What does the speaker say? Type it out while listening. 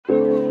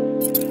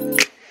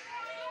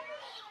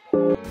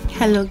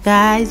Hello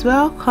guys,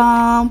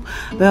 welcome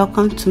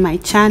to my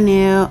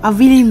channel. I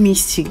really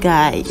missed you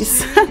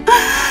guys.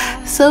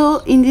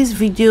 So in this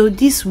video,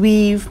 this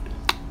wig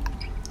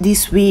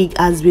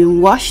has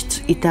been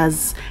washed, it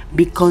has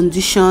been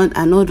conditioned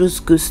and all those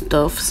good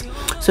stuffs.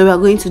 So we are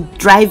going to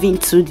dive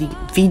into the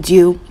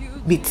video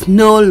with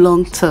no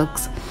long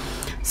talks.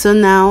 So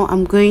now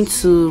I'm going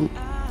to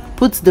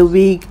put the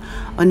wig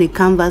on a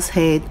canvas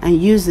head and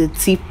use a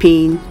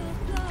T-pin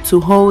to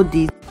hold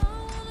it.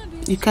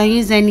 You can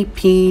use any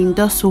pin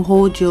just to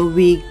hold your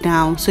wig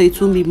down so it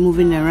won't be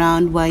moving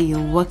around while you're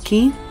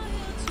working.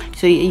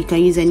 So you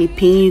can use any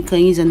pin, you can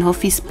use an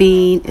office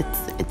pin,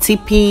 a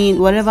T-pin,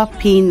 whatever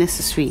pin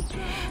necessary.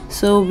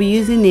 So we're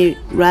using a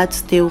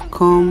rat tail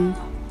comb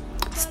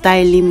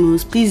styling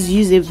mousse. Please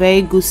use a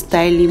very good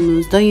styling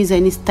mousse. Don't use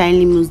any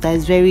styling mousse that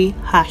is very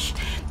harsh.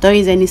 Don't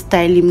use any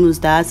styling mousse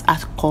that has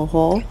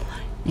alcohol.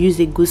 Use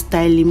a good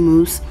styling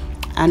mousse.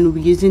 And we'll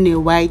be using a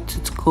wide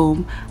tooth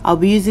comb. I'll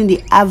be using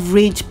the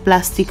average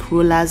plastic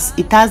rollers.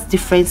 It has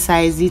different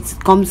sizes. It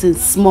comes in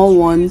small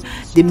one,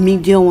 the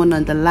medium one,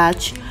 and the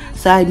large.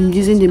 So I'm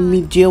using the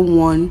medium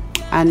one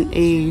and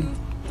a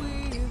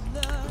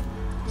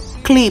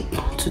clip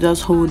to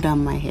just hold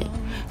down my head.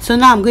 So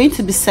now I'm going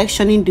to be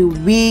sectioning the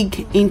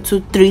wig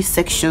into 3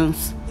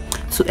 sections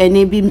to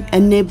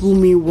enable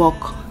me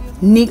work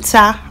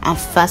neater and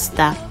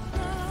faster.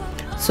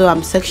 So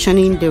I'm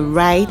sectioning the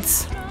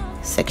right,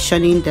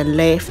 sectioning the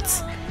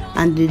left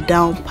and the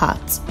down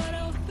part.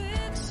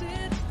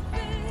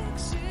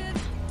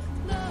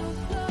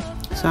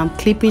 So I'm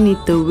clipping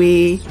it the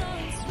way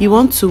you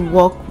want to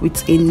work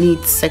with a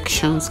neat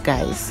sections,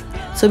 guys.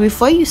 So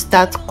before you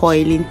start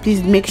coiling,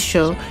 please make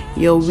sure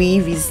your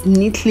weave is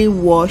neatly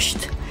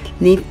washed,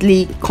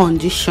 neatly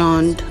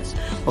conditioned,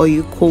 or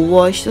you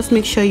co-wash. Just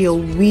make sure your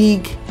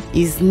wig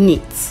is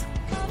neat.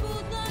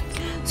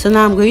 So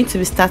now I'm going to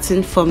be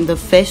starting from the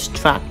first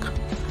track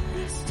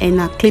and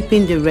I'm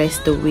clipping the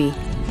rest away.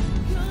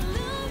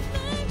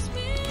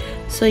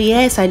 So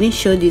yes, I didn't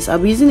show this. I'll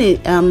be using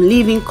a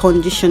leave-in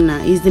conditioner.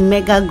 It's the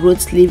Mega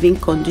Growth leave-in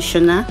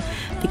conditioner.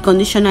 The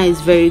conditioner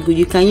is very good.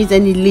 You can use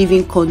any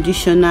leave-in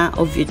conditioner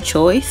of your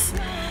choice.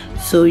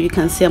 So you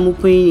can see I'm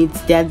opening it.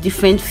 There are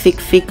different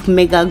fake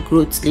Mega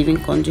Growth leave-in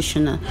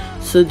conditioner.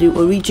 So the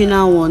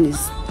original one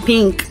is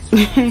pink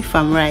if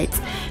I'm right.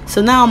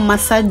 So now I'm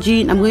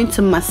going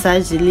to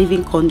massage the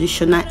leave-in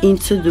conditioner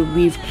into the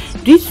weave.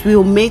 This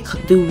will make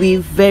the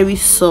weave very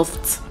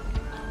soft,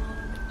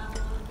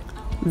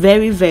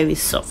 very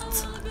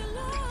soft.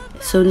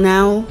 So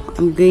now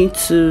I'm going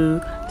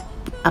to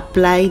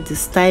apply the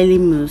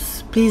styling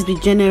mousse. Please be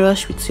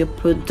generous with your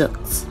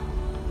products.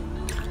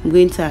 I'm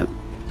going to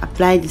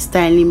apply the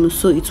styling mousse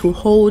so it will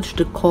hold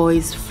the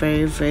coils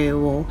very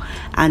well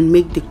and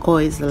make the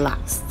coils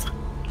last.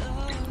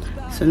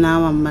 So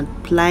now I'm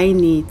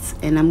applying it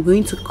and I'm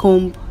going to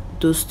comb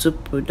those 2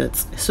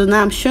 products. So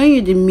now I'm showing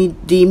you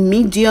the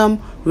medium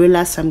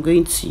rollers I'm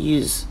going to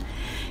use.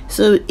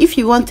 So if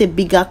you want a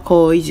bigger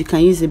coils, you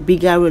can use a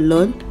bigger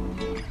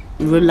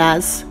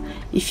rollers.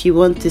 If you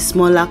want the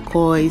smaller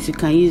coils, you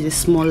can use a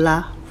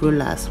smaller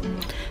rollers.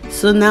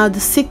 So now the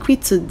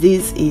secret to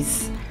this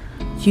is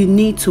you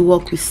need to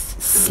work with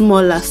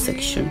smaller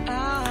section.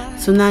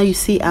 So now you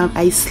see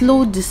I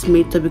slowed this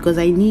method because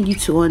I need you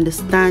to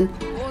understand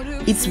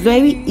it's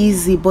very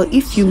easy, but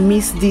if you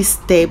miss this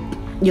step,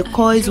 your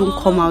coils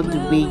won't come out the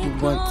way you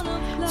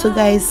want. So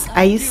guys,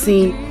 are you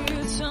seeing?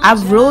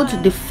 I've rolled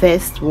the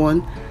first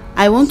one.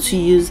 I'm going to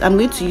use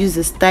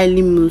the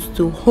styling mousse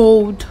to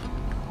hold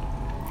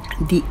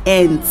the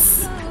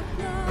ends.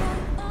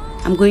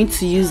 I'm going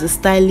to use the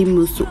styling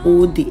mousse to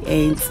hold the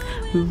ends.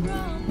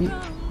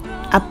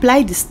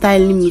 Apply the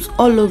styling mousse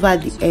all over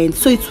the ends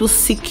so it will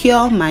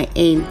secure my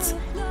ends.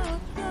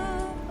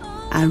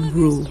 And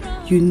roll.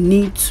 You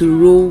need to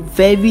roll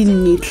very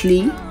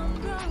neatly.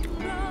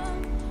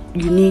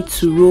 You need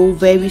to roll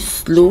very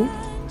slow.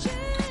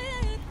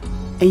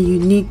 And you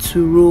need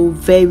to roll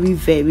very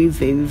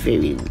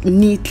neatly.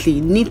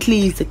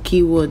 Neatly is the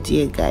key word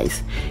here,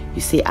 guys.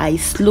 You see, I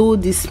slow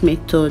this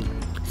method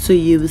so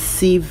you will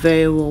see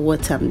very well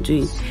what I'm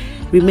doing.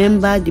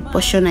 Remember, the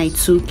portion I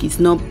took is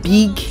not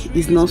big,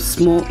 it's not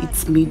small,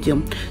 it's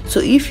medium. So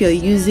if you're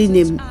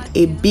using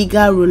a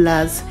bigger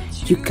rollers,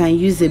 you can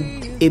use a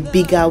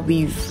bigger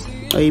weave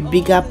or a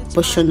bigger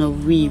portion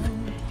of weave.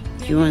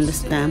 You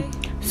understand?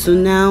 So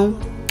now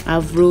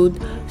I've rolled.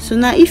 So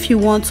now if you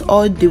want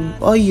all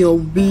your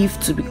weave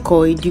to be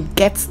coiled, you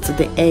get to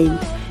the end.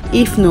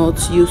 If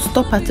not, you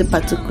stop at a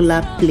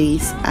particular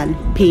place and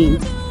pin.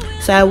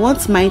 So I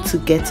want mine to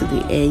get to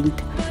the end.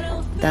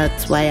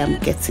 That's why I'm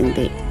getting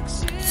there.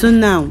 So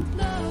now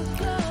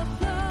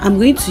I'm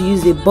going to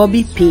use a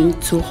bobby pin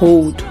to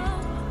hold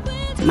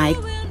my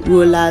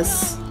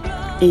rollers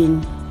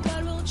in.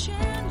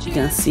 You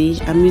can see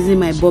I'm using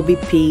my bobby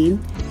pin.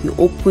 You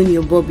open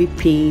your bobby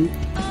pin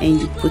and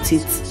you put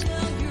it.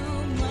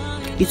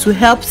 It will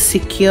help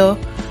secure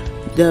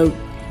the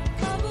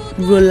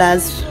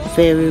rollers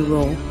very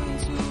well.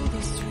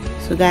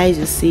 So guys,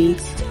 you see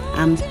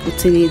I'm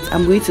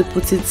going to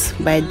put it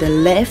by the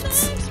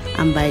left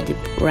and by the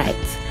right.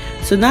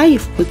 So now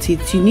you've put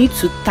it, you need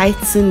to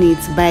tighten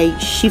it by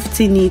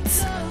shifting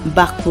it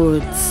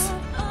backwards.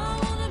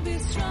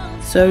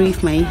 Sorry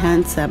if my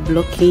hands are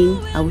blocking,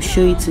 I will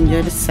show it on the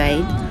other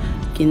side.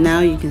 Okay,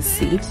 now you can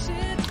see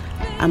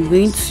I'm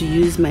going to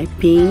use my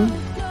pin,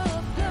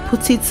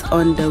 put it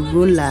on the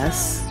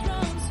rollers,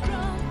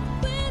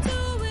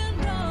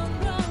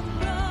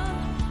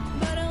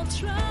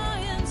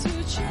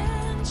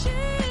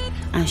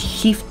 and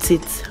shift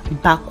it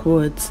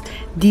backwards.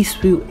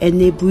 This will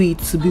enable it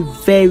to be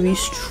very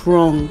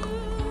strong.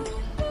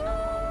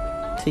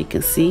 So you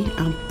can see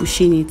I'm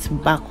pushing it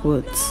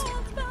backwards,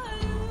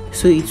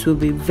 so it will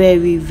be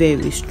very,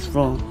 very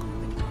strong.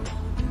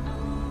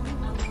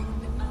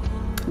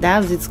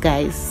 That's it,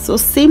 guys. So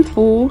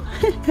simple.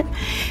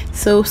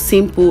 So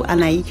simple,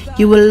 and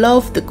you will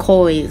love the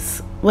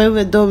coils. When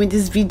we're done with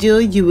this video,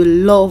 you will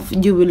love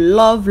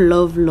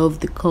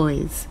the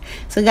coils.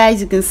 So guys,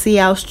 you can see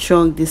how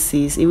strong this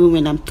is. Even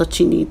when I'm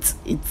touching it,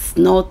 it's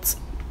not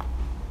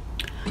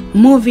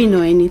moving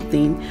or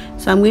anything.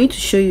 So I'm going to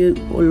show you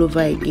all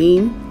over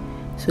again.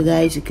 So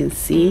guys, you can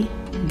see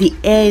the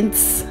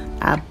ends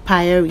are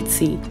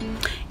priority.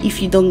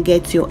 If you don't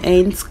get your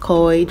ends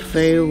coiled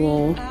very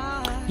well,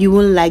 you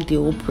won't like the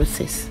whole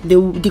process.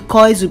 The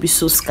coils will be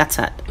so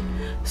scattered.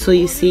 So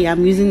you see,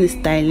 I'm using the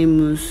styling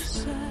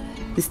mousse.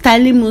 The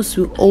styling mousse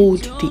will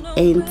hold the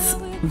ends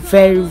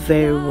very,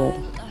 very well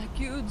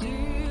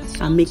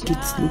and make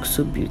it look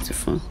so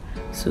beautiful.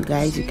 So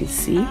guys, you can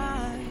see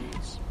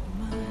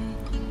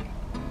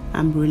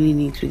I'm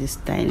rolling it with the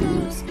styling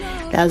mousse.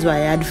 That's why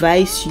I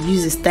advise you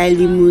use a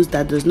styling mousse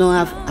that does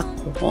not have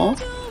alcohol.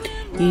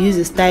 You use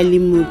a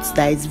styling mousse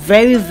that is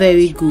very,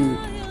 very good.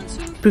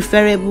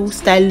 Preferable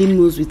styling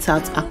mousse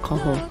without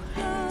alcohol.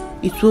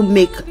 It will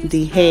make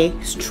the hair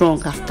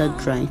strong after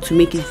drying, to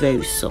make it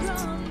very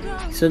soft.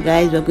 So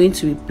guys, we're going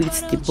to repeat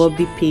the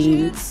bobby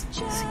pins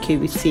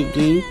security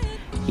again.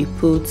 You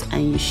put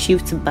and you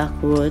shift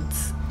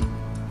backwards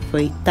for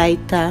a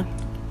tighter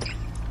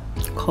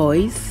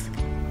coils.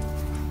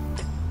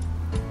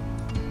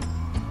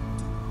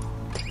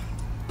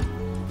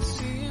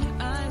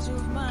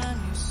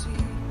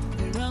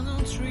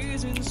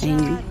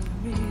 And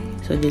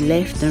so the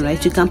left and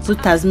right, you can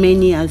put as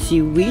many as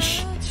you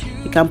wish.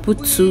 You can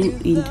put 2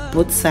 in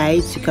both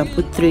sides, you can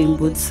put 3 in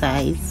both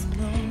sides,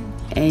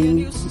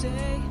 and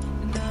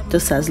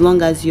just as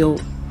long as your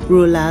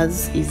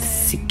rollers is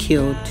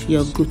secured,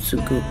 you're good to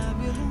go.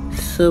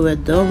 So we're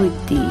done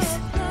with this,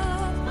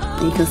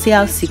 and you can see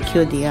how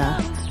secure they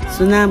are.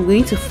 So now I'm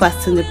going to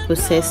fasten the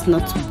process,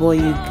 not to bore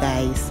you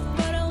guys.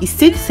 It's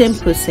still the same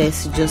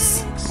process,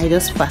 I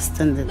just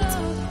fastened it.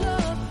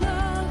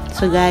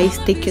 So guys,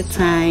 take your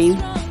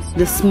time.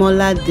 The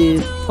smaller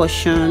the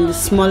portion,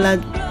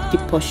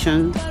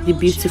 the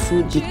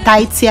beautiful, the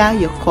tighter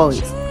your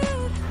coils.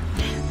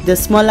 The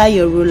smaller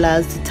your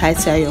rollers, the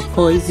tighter your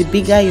coils. The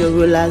bigger your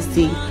rollers,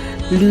 the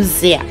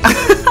looser.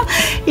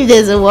 If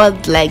there's a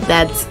word like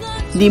that,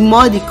 the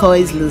more the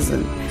coils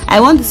loosen. I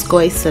want this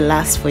coils to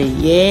last for a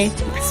year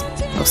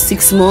or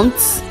 6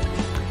 months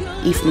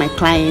if my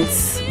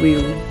clients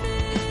will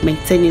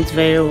maintain it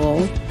very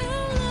well.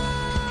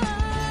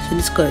 So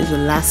this coils will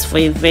last for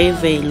a very,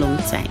 very long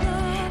time.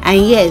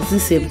 And yes,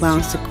 this is a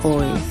bouncy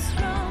coils.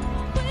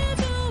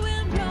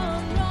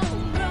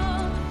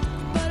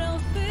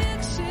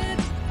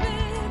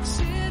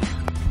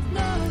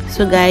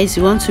 So guys,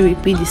 you want to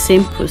repeat the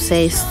same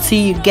process till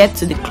you get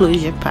to the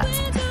closure part.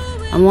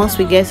 And once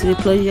we get to the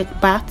closure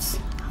part,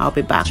 I'll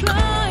be back.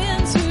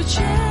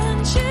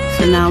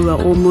 So now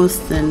we're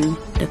almost in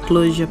the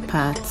closure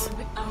part.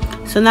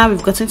 So now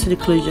we've gotten to the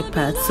closure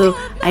part. So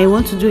I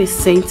want to do a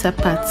center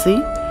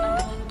parting.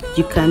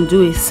 You can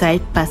do a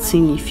side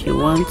parting if you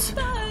want,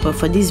 but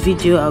for this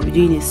video I'll be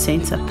doing a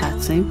center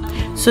parting.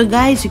 So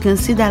guys, you can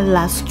see that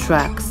last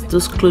tracks,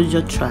 those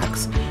closure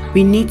tracks,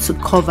 we need to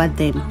cover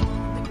them.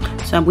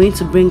 So I'm going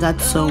to bring out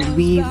some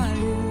weave,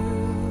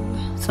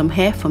 some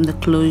hair from the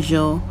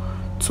closure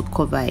to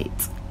cover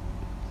it.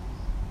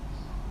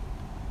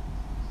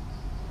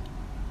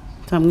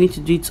 So I'm going to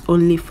do it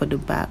only for the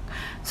back.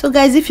 So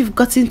guys, if you've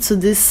gotten to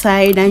this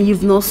side and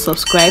you've not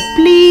subscribed,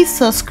 please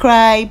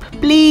subscribe,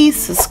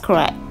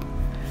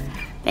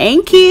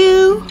 thank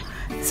you.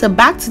 So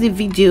back to the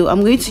video,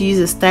 I'm going to use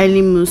a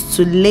styling mousse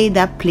to lay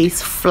that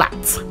place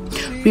flat.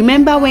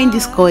 Remember, when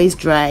this coil is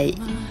dry,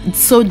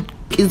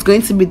 it's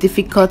going to be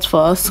difficult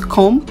for us to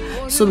comb,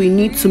 so we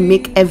need to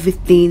make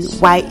everything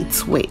while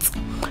it's wet.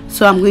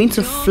 So I'm going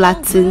to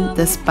flatten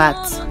this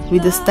part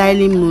with the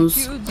styling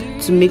mousse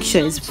to make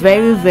sure it's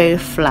very, very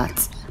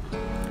flat.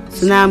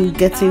 So now I'm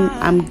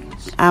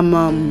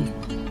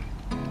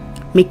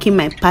making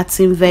my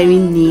pattern very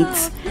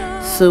neat.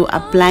 So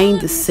applying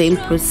the same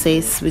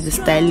process with the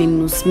styling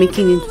mousse,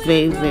 making it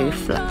very, very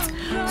flat.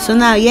 So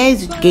now here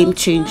is the game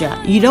changer.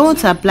 You don't want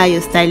to apply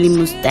your styling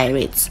mousse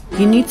direct.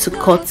 You need to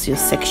cut your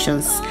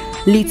sections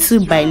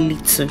little by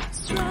little.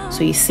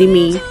 So you see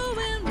me,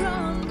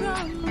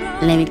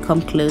 let me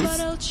come close.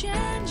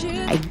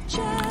 I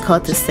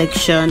cut a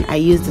section, I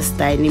use the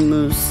styling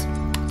mousse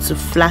to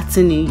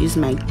flatten it, use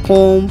my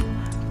comb,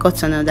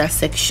 cut another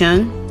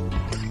section.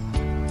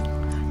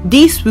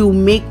 This will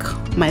make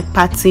my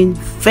pattern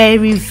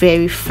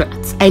very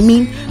flat. I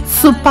mean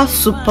super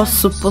flat.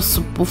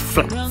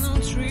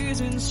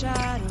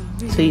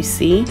 So you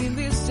see,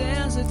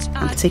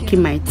 I'm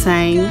taking my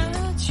time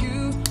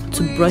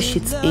to brush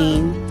it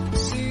in.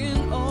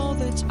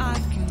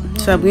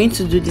 So I'm going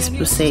to do this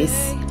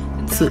process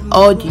to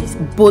all these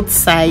both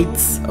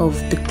sides of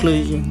the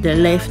closure, the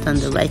left and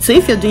the right. So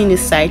if you're doing a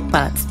side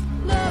part,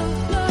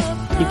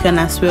 you can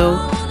as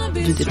well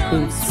do the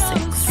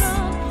process.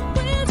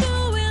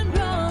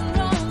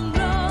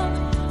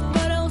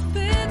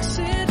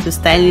 So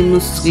styling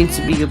mousse is going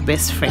to be your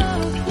best friend.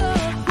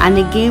 And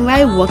again,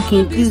 while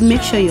working, please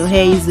make sure your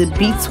hair is a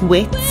bit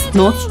wet,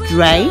 not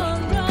dry.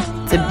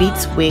 It's a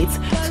bit wet.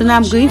 So now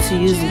I'm going to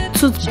use the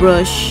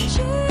toothbrush,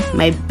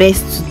 my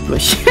best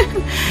toothbrush,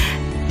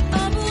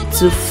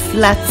 to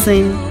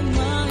flatten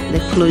the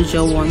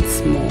closure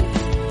once more.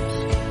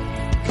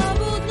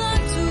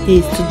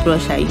 This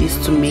toothbrush I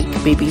used to make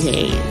baby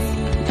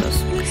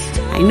hairs.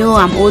 I know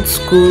I'm old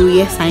school,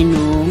 yes I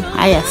know,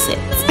 I accept.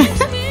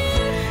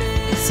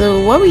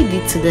 So what we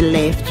did to the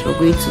left, we're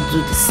going to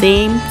do the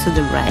same to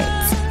the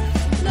right.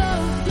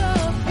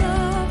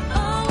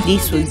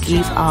 This will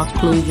give our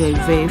closure a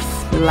very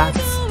flat,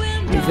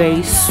 a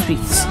very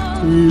sweet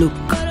look.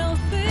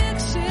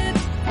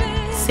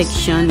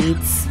 Section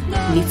it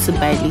little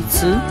by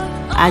little,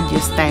 add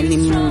your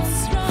styling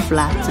mousse,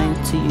 flatten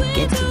till you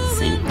get to the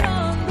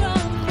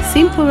center.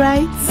 Simple,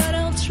 right?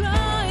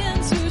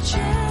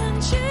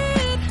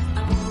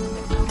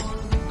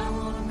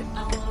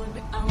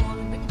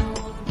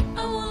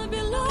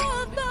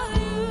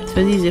 So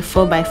this is a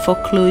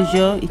 4x4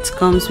 closure. It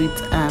comes with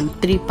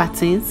 3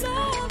 patterns,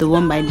 the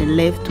one by the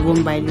left, the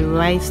one by the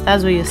right.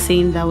 That's what you're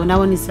saying, that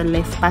one is a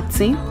left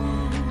pattern.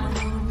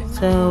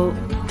 So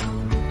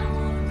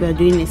we are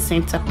doing a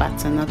center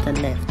pattern, not the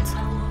left,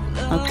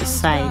 not the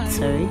side,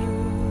 sorry.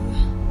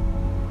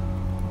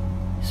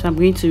 So I'm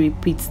going to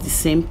repeat the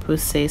same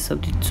process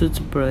of the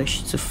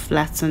toothbrush to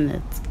flatten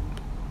it.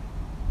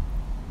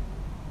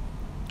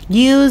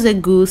 Use a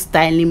good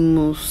styling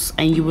mousse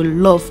and you will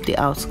love the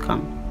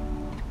outcome.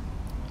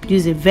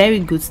 Use a very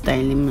good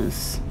styling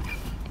mousse.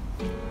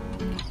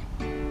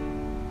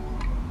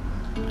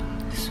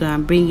 So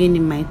I'm bringing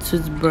in my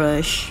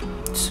toothbrush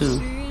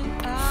to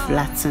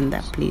flatten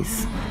that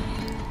place.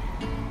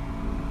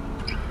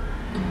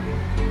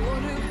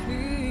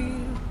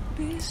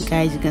 So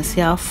guys, you can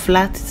see how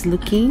flat it's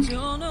looking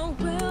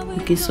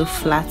so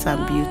flat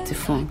and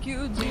beautiful.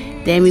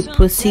 Then we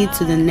proceed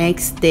to the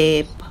next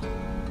step,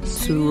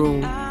 to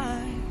roll.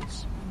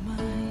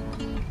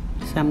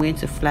 So I'm going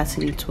to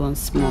flatten it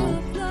once more,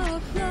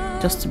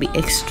 just to be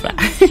extra.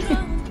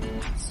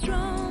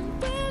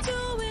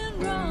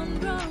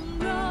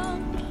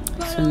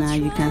 So now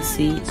you can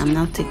see I'm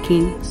now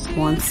taking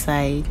one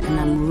side and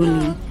I'm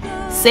rolling.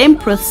 Same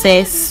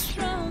process.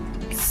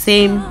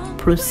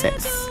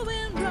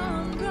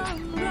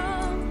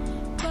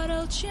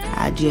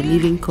 Add your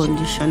leave-in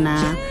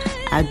conditioner,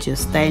 add your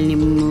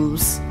styling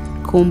mousse,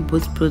 comb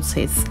both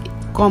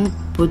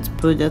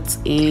products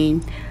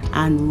in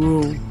and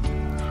roll.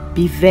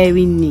 Be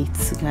very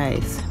neat,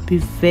 guys, be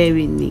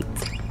very neat.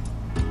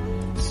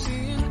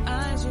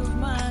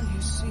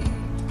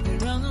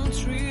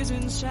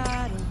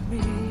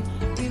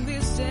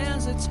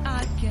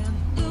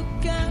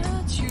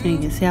 And you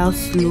can see how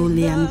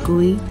slowly I'm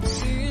going.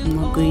 I'm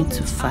not going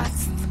too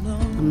fast,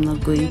 I'm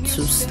not going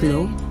too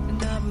slow.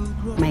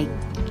 My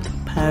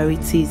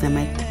priorities and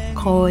my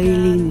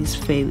coiling is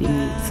very neat,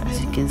 as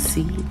you can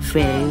see,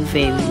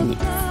 very neat.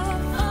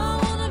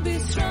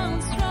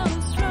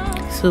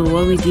 So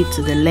what we did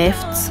to the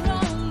left,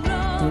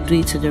 we'll do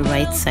it to the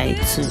right side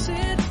too.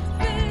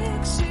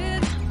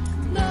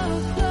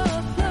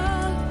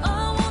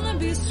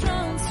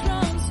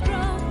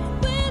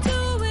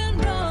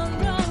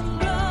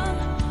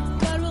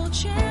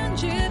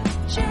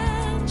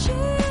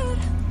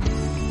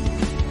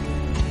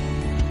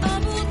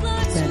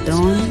 We're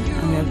done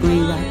and we're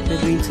going back.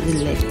 We're going to the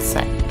left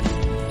side.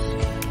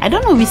 I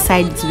don't know which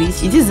side is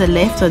which. It is the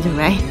left or the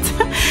right.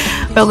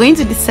 We're going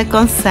to the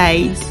second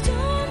side.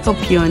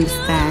 Hope you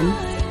understand.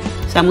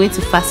 So I'm going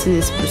to fasten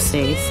this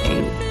process,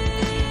 and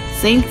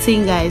same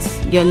thing,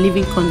 guys. Your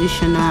leave-in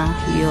conditioner,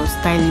 your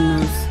styling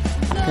mousse,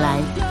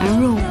 apply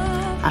and roll,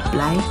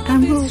 apply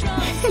and roll.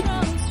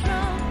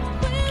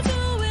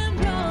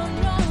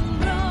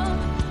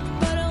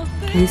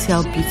 Can you see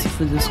how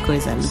beautiful those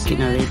coils are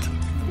looking already?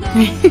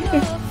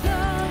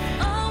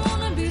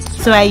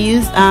 So I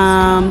used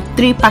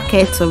 3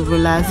 packets of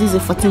rollers. This is a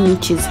 14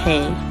 inches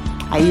hair.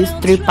 I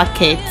used 3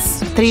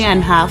 packets,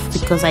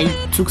 3.5, because I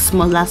took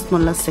smaller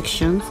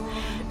sections.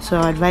 So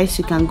I advise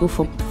you can go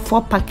for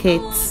 4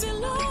 packets,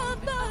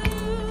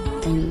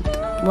 and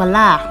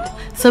voila.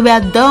 So we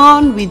are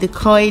done with the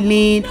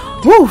coiling.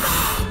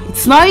 Woof,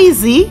 it's not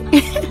easy.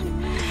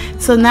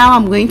 So now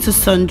I'm going to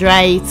sun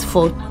dry it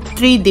for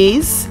 3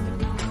 days,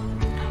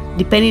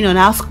 depending on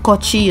how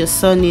scorchy your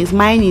sun is.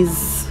 Mine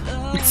is,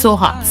 it's so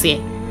hot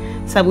here,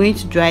 So I'm going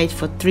to dry it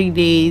for 3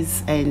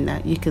 days,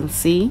 and you can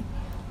see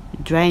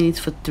drying it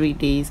for 3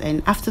 days.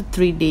 And after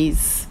 3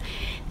 days,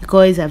 the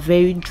coils are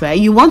very dry.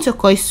 You want your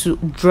coils to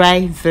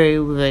dry very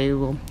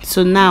well.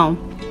 So now,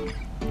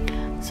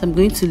 I'm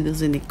going to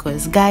loosen the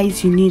coils.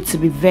 Guys, you need to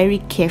be very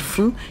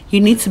careful. You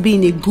need to be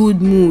in a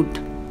good mood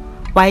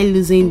while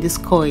loosening these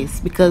coils,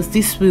 because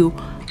this will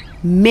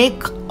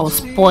make or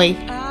spoil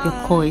your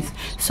coils.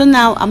 So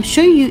now I'm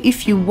showing you,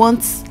 if you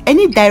want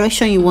any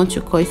direction you want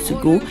your coils to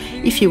go.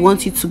 If you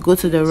want it to go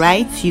to the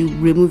right, you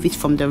remove it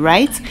from the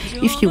right.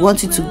 If you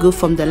want it to go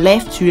from the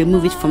left, you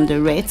remove it from the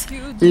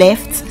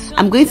left.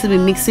 I'm going to be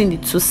mixing the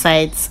two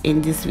sides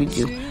in this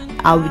video.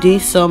 I'll be doing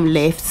some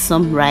left,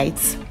 some right.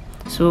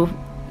 So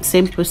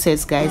same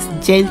process, guys.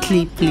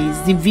 Gently,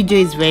 please. The video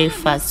is very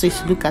fast, so it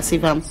should look as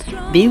if I'm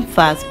being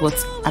fast, but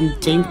I'm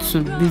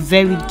gentle. Be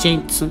very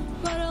gentle,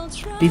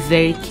 be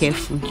very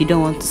careful. You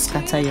don't want to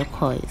scatter your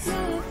coils.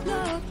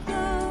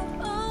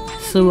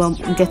 So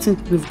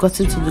we've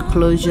gotten to the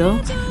closure.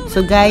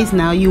 So guys,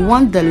 now you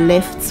want the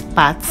left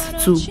part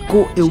to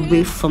go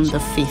away from the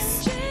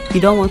face.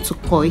 You don't want to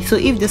coil. So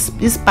if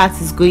this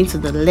part is going to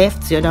the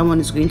left, the other one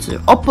is going to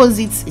the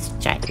opposite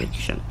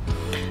direction.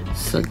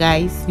 So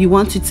guys, you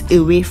want it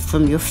away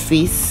from your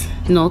face,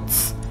 not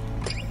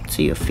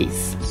to your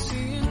face.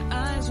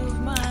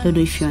 I don't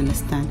know if you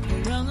understand,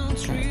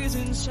 guys.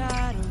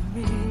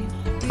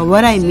 But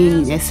what I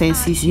mean in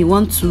essence is you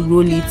want to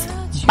roll it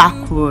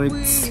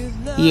backwards.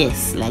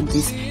 Yes, like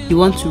this. You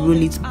want to roll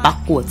it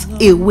backwards,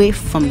 away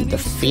from the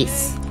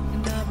face.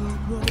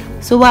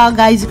 So wow,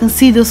 guys, you can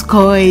see those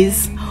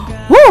coils.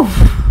 Woo!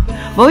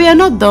 But we are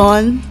not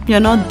done. We are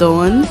not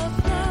done.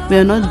 We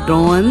are not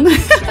done.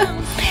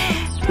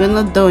 You're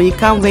not done. You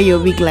can't wear your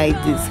wig like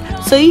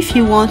this. So if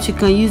you want, you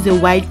can use the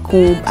white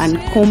comb and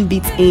comb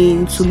it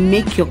in to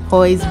make your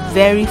coils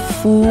very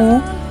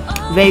full,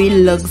 very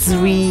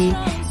luxury.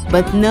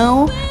 But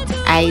no,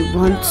 I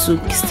want to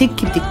still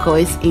keep the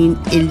coils in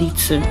a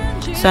little.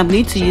 So I'm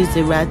going to use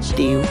the rat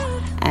tail,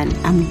 and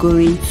I'm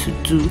going to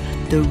do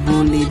the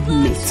rolling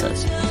method.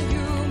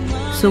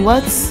 So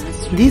what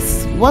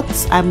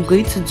I'm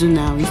going to do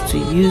now is to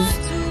use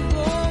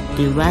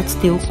the rat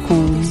tail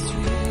comb.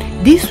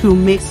 This will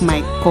make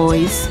my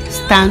coils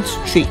stand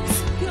straight.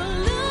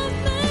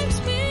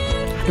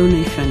 I don't know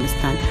if you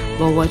understand,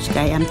 but watch,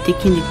 guys. I'm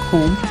taking the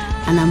comb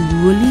and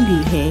I'm rolling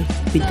the hair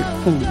with the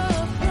comb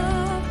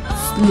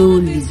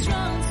slowly,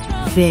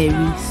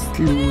 very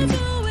slowly.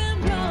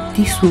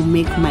 This will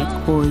make my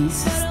coils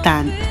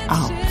stand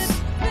out.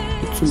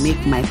 It will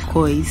make my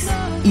coils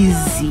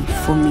easy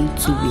for me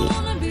to wear.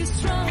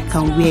 I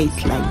can wear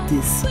it like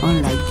this,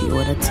 unlike the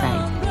other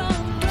time.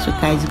 So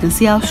guys, you can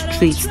see how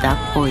straight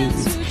that coil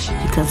is.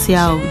 You can see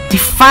how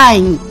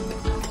defined,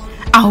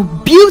 how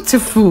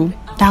beautiful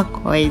that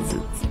coil is.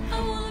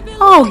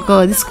 Oh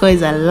god, this coil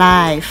is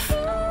alive.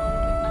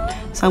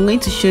 So I'm going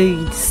to show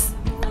you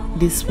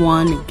this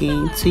one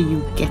again so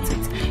you get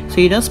it. So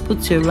you just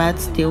put your rat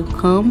tail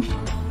comb,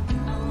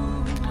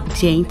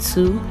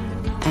 gentle,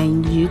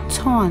 and you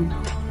turn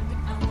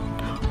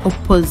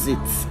opposite.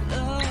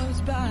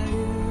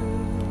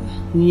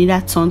 You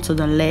either turn to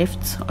the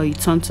left or you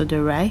turn to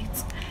the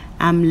right.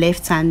 I'm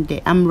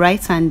left-handed. I'm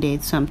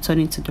right-handed, so I'm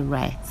turning to the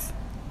right.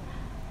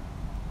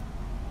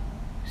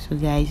 So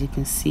guys, you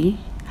can see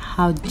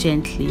how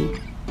gently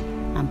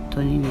I'm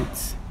turning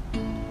it.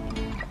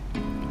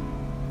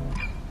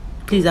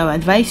 Please, I would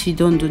advise you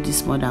don't do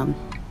this more than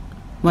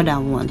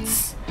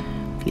once,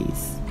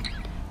 please.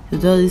 So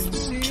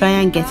just try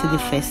and get it the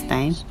first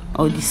time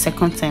or the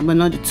second time, but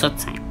not the third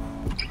time.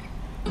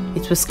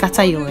 It will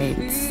scatter your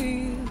ends.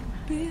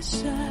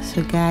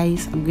 So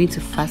guys, I'm going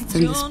to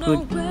fasten this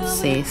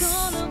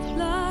process,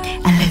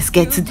 and let's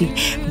get to the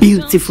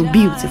beautiful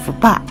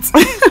part.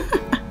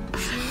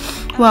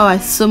 Wow, I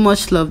so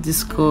much love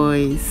these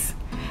coils.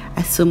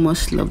 I so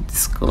much love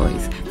these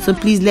coils. So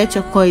please let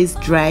your coils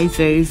dry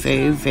very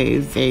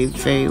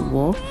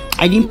well.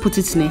 I didn't put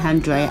it in a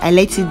hand dryer. I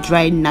let it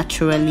dry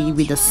naturally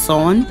with the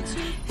sun.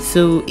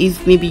 So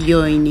if maybe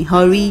you're in a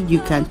hurry, you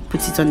can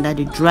put it under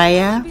the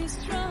dryer.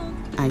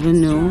 I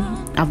don't know.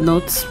 I've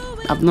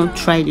not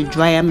tried the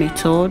dryer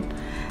method.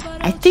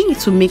 I think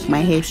it will make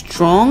my hair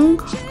strong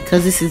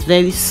because this is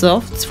very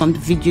soft. From the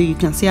video you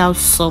can see how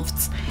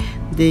soft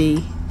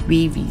the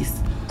weave is.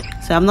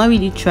 So I've not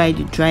really tried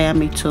the dryer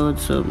method,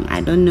 so I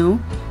don't know.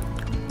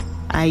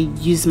 I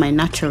use my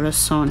natural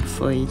sun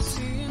for it.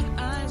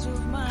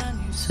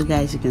 So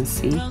guys, you can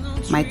see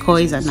my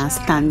coils are now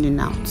standing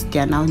out. They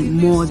are now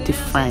more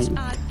defined.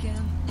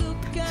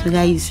 So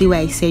guys, you see why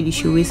I said you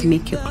should always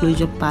make your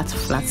closure part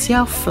flat. See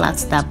how flat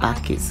that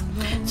back is.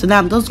 So now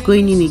I'm just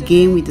going in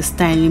again with the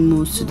styling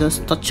mousse to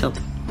just touch up.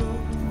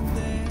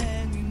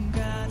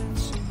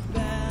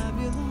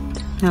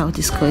 Now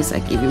these coils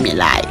are giving me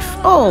life.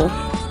 Oh,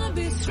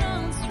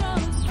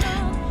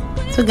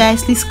 so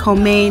guys, please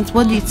comment,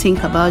 what do you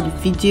think about the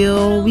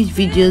video? Which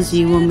videos do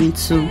you want me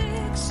to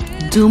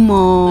do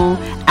more?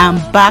 I'm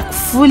back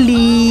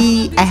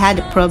fully. I had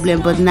a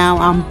problem, but now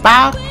I'm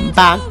back.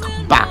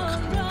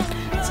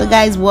 So So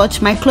guys,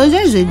 watch, my closure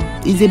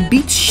is a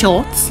bit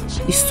short.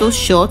 It's so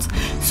short.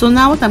 So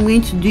now what I'm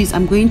going to do is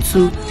I'm going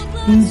to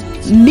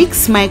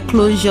mix my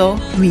closure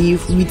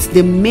weave with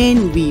the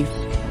main weave.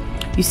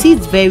 You see,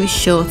 it's very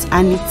short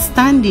and it's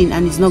standing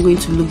and it's not going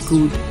to look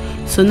good.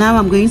 So now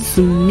I'm going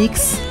to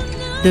mix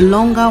the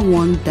longer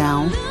one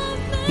down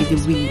with the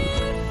weave.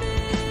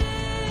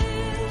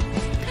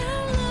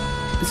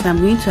 So I'm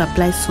going to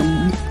apply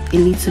a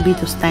little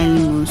bit of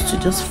styling mousse to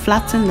just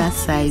flatten that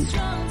side,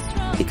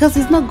 because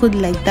it's not good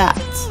like that.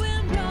 So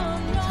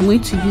I'm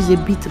going to use a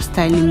bit of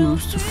styling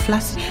mousse to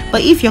flatten.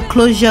 But if your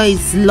closure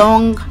is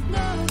long,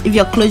 if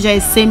your closure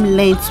is same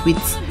length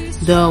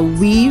with the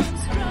weave,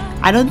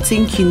 I don't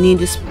think you need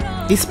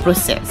this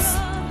process.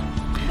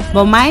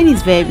 But mine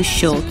is very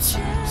short,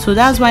 so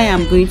that's why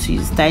I'm going to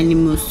use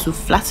styling mousse to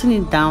flatten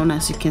it down,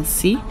 as you can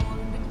see.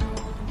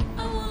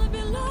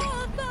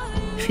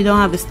 If you don't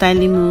have a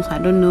styling mousse, I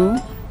don't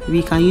know,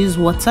 we can use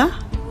water.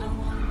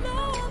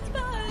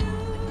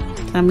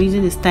 So I'm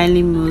using the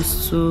styling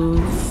mousse to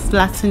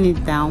flatten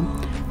it down,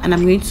 and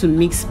I'm going to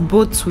mix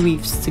both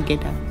weaves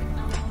together.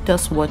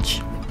 Just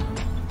watch.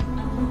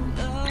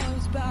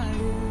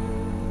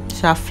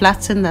 So I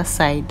flatten that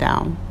side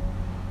down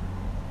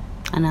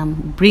and I'm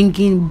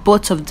bringing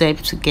both of them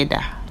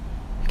together.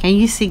 Can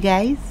you see,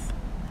 guys?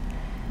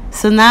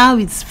 So now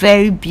it's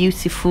very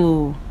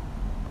beautiful.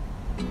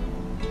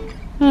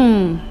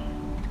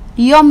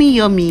 Yummy,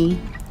 yummy.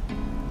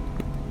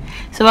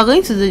 So we're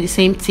going to do the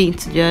same thing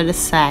to the other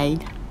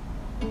side.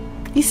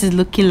 This is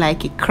looking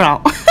like a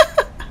crown.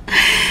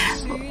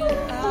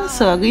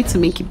 So we're going to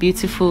make it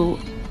beautiful.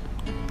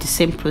 The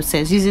same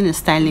process, using a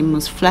styling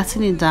mousse,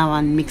 flatten it down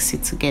and mix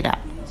it together.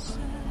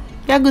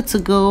 You're good to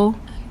go.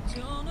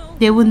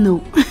 They will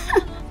know.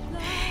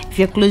 If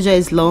your closure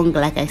is long,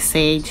 like I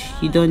said,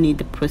 you don't need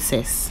the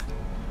process.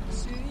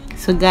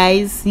 So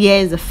guys,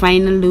 here is the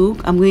final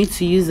look. I'm going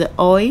to use the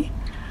oil.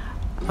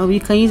 You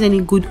can use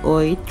any good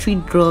oil, 3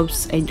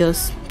 drops, and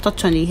just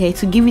touch on the hair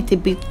to give it a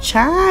bit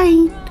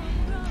shine,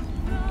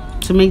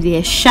 to make the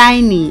hair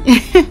shiny.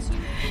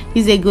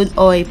 Use a good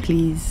oil,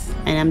 please.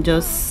 And I'm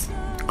just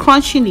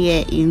crunching the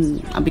hair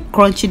in. I'll be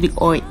crunching the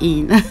oil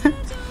in.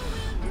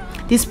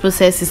 This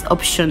process is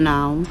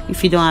optional.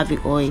 If you don't have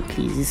the oil,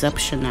 please, it's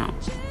optional.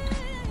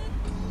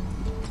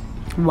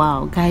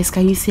 Wow, guys,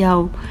 can you see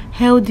how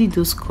healthy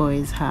those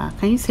coils are?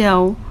 Can you see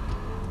how,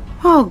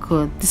 oh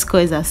god, these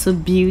coils are so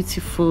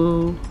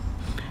beautiful.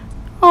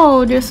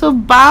 Oh, they're so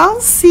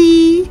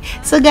bouncy.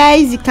 So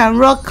guys, you can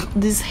rock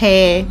this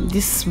hair,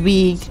 this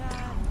wig.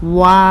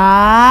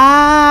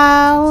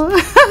 Wow.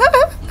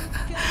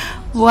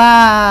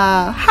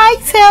 Wow. Hi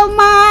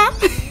Selma.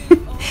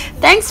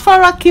 Thanks for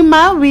rocking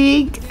my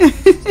wig.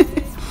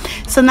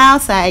 So now,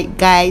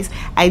 guys,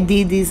 I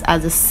did this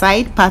as a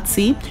side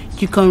party.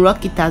 You can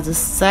rock it as a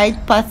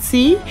side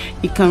party,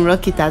 you can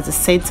rock it as a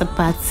center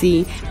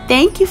party.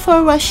 Thank you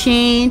for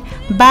watching.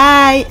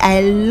 Bye.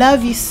 I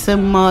love you so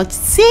much.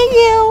 See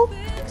you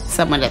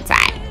some other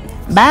time.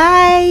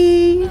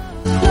 Bye.